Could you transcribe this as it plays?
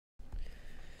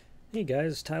Hey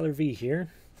guys, Tyler V here.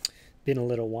 Been a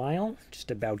little while, just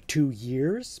about 2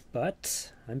 years,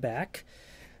 but I'm back.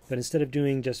 But instead of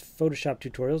doing just Photoshop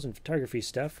tutorials and photography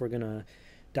stuff, we're going to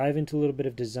dive into a little bit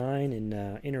of design and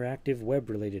interactive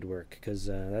web-related work, because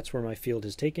that's where my field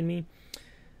has taken me.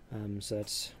 So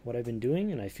that's what I've been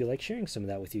doing, and I feel like sharing some of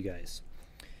that with you guys.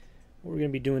 What we're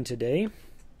going to be doing today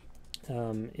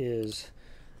is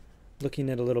looking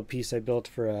at a little piece I built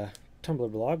for a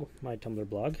Tumblr blog, my Tumblr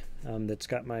blog, that's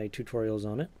got my tutorials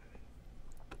on it.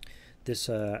 This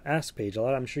ask page,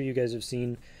 I'm sure you guys have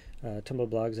seen Tumblr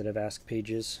blogs that have ask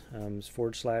pages,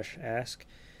 /ask,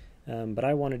 but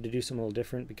I wanted to do something a little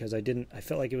different because I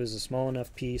felt like it was a small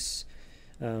enough piece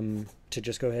to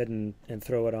just go ahead and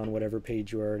throw it on whatever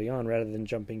page you're already on rather than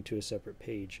jumping to a separate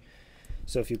page.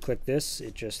 So if you click this,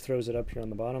 it just throws it up here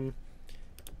on the bottom.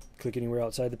 Click anywhere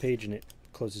outside the page and it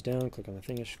closes down. Click on the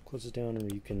thing, it closes down,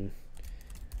 and you can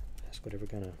ask whatever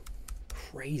kind of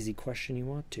crazy question you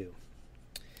want to.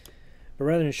 But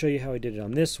rather than show you how I did it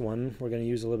on this one, we're going to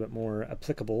use a little bit more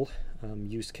applicable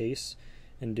use case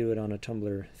and do it on a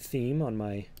Tumblr theme on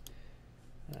my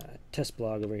test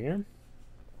blog over here.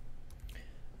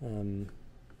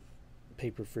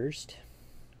 Paper first.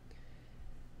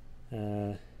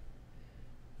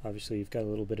 Obviously you've got a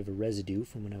little bit of a residue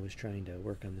from when I was trying to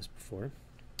work on this before.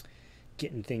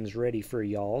 Getting things ready for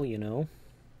y'all, you know.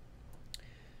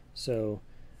 So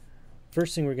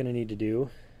first thing we're going to need to do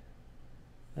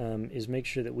is make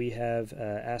sure that we have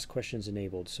ask questions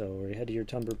enabled. So we head to your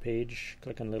Tumblr page,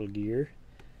 click on little gear,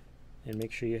 and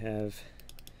make sure you have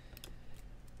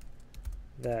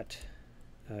that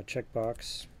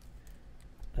checkbox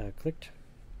clicked,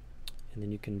 and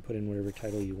then you can put in whatever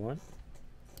title you want.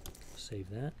 Save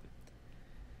that.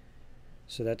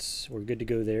 So we're good to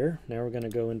go there. Now we're going to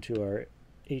go into our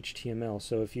HTML.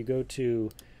 So if you go to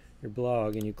your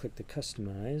blog and you click the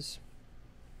customize,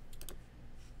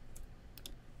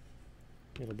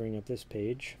 it'll bring up this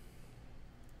page,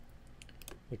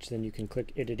 which then you can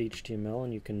click edit HTML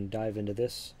and you can dive into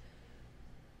this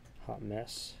hot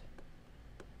mess.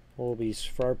 For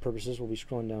our purposes, we'll be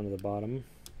scrolling down to the bottom.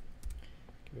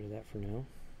 Get rid of that for now,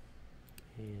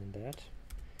 and that,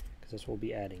 because that's what we'll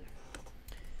be adding.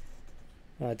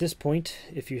 At this point,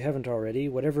 if you haven't already,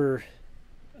 whatever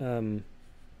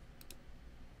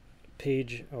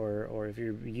page, or if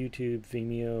you're YouTube,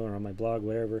 Vimeo, or on my blog,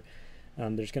 whatever,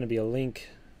 there's going to be a link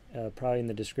probably in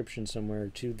the description somewhere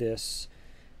to this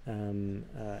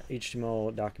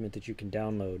HTML document that you can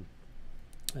download.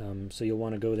 So you'll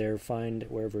want to go there, find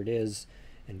wherever it is,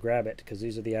 and grab it, because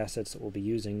these are the assets that we'll be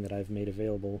using that I've made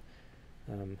available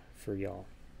for y'all.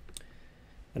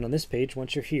 And on this page,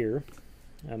 once you're here,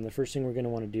 the first thing we're going to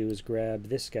want to do is grab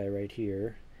this guy right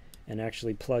here and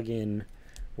actually plug in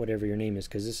whatever your name is,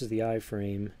 because this is the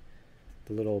iframe,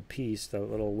 the little piece, the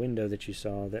little window that you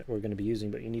saw that we're going to be using,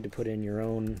 but you need to put in your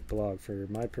own blog. For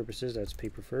my purposes, that's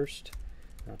paper first,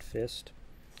 not fist.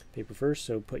 Paper first,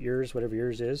 so put yours, whatever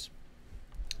yours is,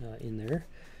 in there,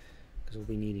 because we'll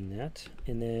be needing that.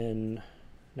 And then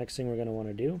next thing we're going to want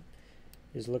to do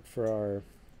is look for our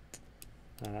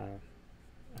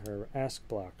ask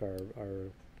block,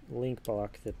 our link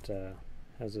block that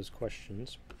has those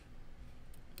questions,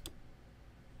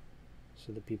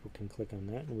 so that people can click on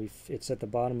that. And it's at the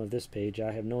bottom of this page.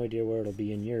 I have no idea where it'll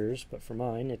be in yours, but for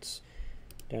mine it's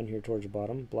down here towards the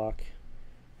bottom, block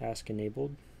ask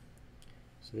enabled.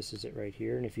 So this is it right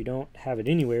here, and if you don't have it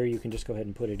anywhere, you can just go ahead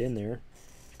and put it in there.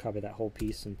 Copy that whole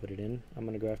piece and put it in. I'm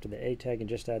going to go after the A tag and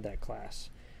just add that class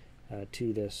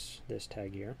to this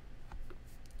tag here.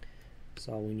 That's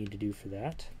all we need to do for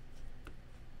that.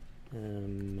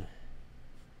 Go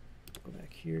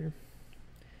back here.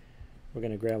 We're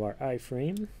going to grab our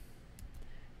iframe,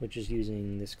 which is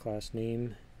using this class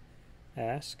name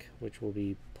ask, which we'll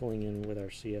be pulling in with our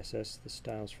CSS, the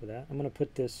styles for that. I'm going to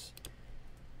put this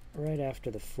right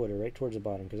after the footer, right towards the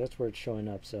bottom, because that's where it's showing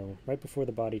up. So right before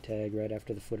the body tag, right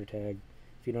after the footer tag.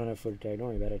 If you don't have a footer tag, don't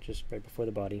worry about it, just right before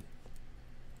the body.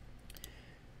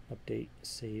 Update,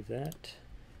 save that.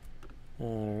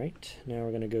 Alright, now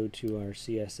we're going to go to our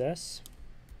CSS,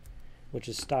 which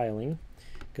is styling,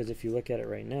 because if you look at it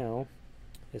right now,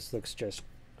 this looks just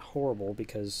horrible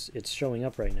because it's showing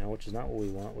up right now, which is not what we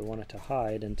want. We want it to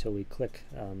hide until we click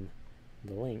the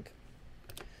link.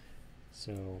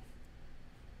 So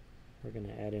we're going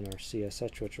to add in our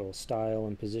CSS, which will style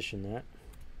and position that.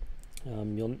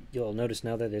 You'll notice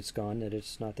now that it's gone, that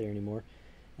it's not there anymore.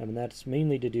 And that's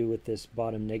mainly to do with this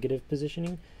bottom negative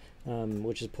positioning,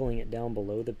 which is pulling it down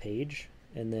below the page.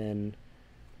 And then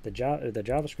the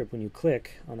JavaScript, when you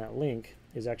click on that link,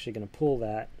 is actually going to pull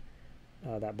that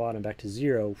bottom back to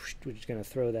 0, which is going to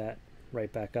throw that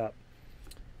right back up.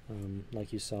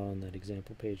 like you saw on that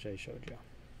example page I showed you.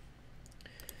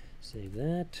 Save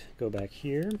that, go back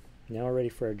here. Now we're ready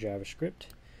for our JavaScript.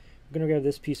 We're going to grab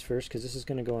this piece first because this is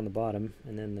going to go on the bottom,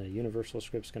 and then the universal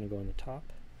script is going to go on the top.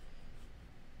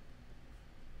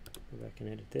 Go back and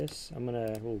edit this. I'm going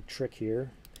to, a little trick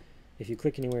here. If you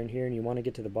click anywhere in here and you want to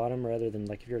get to the bottom, rather than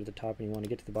like if you're at the top and you want to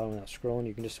get to the bottom without scrolling,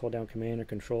 you can just hold down Command or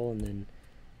Control and then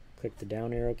click the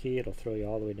down arrow key. It'll throw you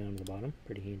all the way down to the bottom.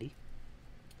 Pretty handy.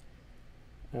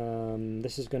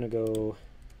 This is going to go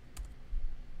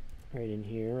right in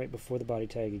here, right before the body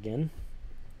tag again,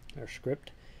 our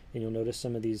script. And you'll notice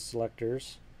some of these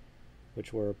selectors,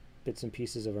 which were bits and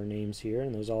pieces of our names here,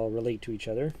 and those all relate to each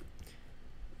other,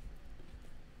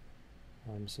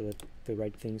 so that the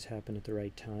right things happen at the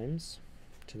right times,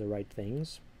 to the right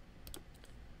things.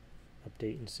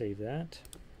 Update and save that.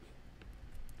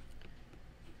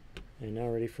 And now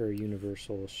ready for a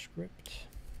universal script,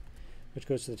 which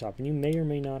goes to the top. And you may or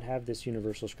may not have this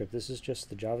universal script. This is just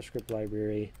the JavaScript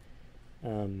library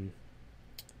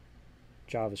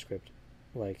JavaScript.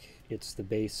 Like, it's the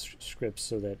base script,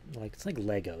 so that, like, it's like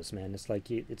Legos, man. It's like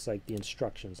the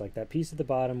instructions. Like, that piece at the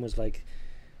bottom was like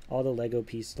all the Lego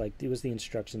piece, like it was the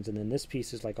instructions, and then this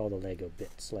piece is like all the Lego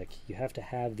bits. Like, you have to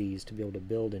have these to be able to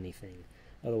build anything,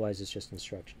 otherwise it's just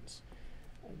instructions.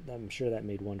 I'm sure that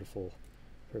made wonderful,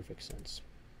 perfect sense.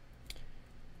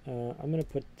 I'm going to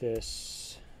put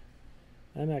this,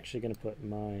 I'm actually going to put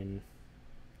mine,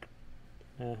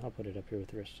 I'll put it up here with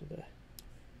the rest of the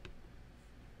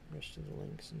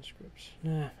links and scripts.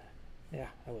 Yeah,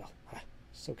 I will.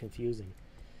 So confusing.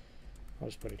 I'll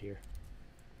just put it here.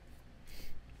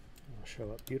 It'll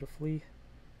show up beautifully.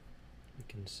 We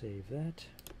can save that.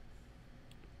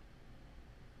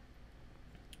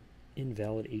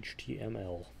 Invalid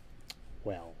HTML.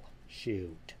 Well,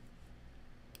 shoot.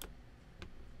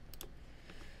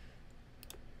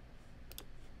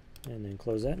 And then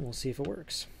close that and we'll see if it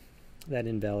works. That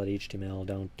invalid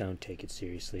HTML, don't take it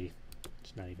seriously.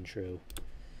 It's not even true.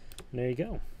 And there you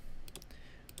go.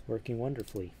 Working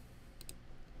wonderfully.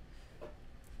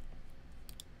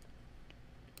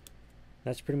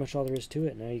 That's pretty much all there is to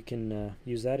it. Now you can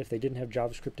use that. If they didn't have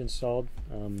JavaScript installed,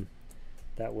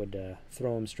 that would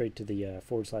throw them straight to the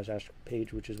 /ash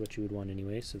page, which is what you would want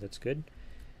anyway, so that's good.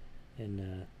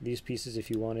 And these pieces, if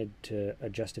you wanted to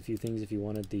adjust a few things, if you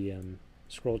wanted the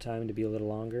scroll time to be a little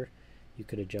longer, you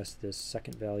could adjust this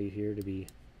second value here to be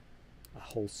a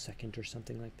whole second or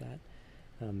something like that.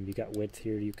 You got width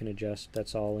here you can adjust.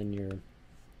 That's all in your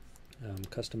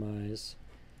customize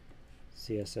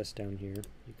CSS down here.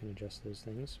 You can adjust those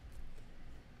things.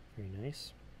 Very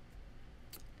nice.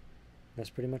 That's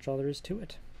pretty much all there is to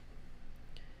it.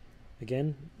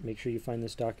 Again, make sure you find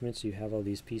this document so you have all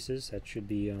these pieces. That should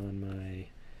be on my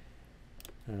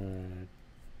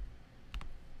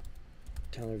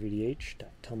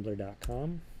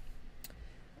tylervdh.tumblr.com.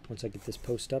 Once I get this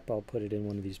post up, I'll put it in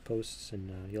one of these posts,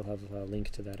 and you'll have a link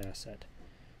to that asset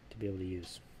to be able to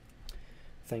use.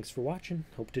 Thanks for watching.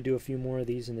 Hope to do a few more of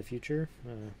these in the future.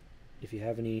 If you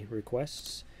have any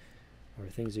requests or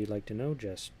things that you'd like to know,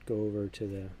 just go over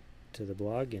to the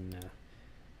blog and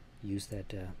use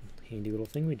that handy little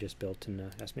thing we just built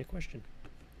and ask me a question.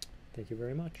 Thank you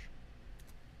very much.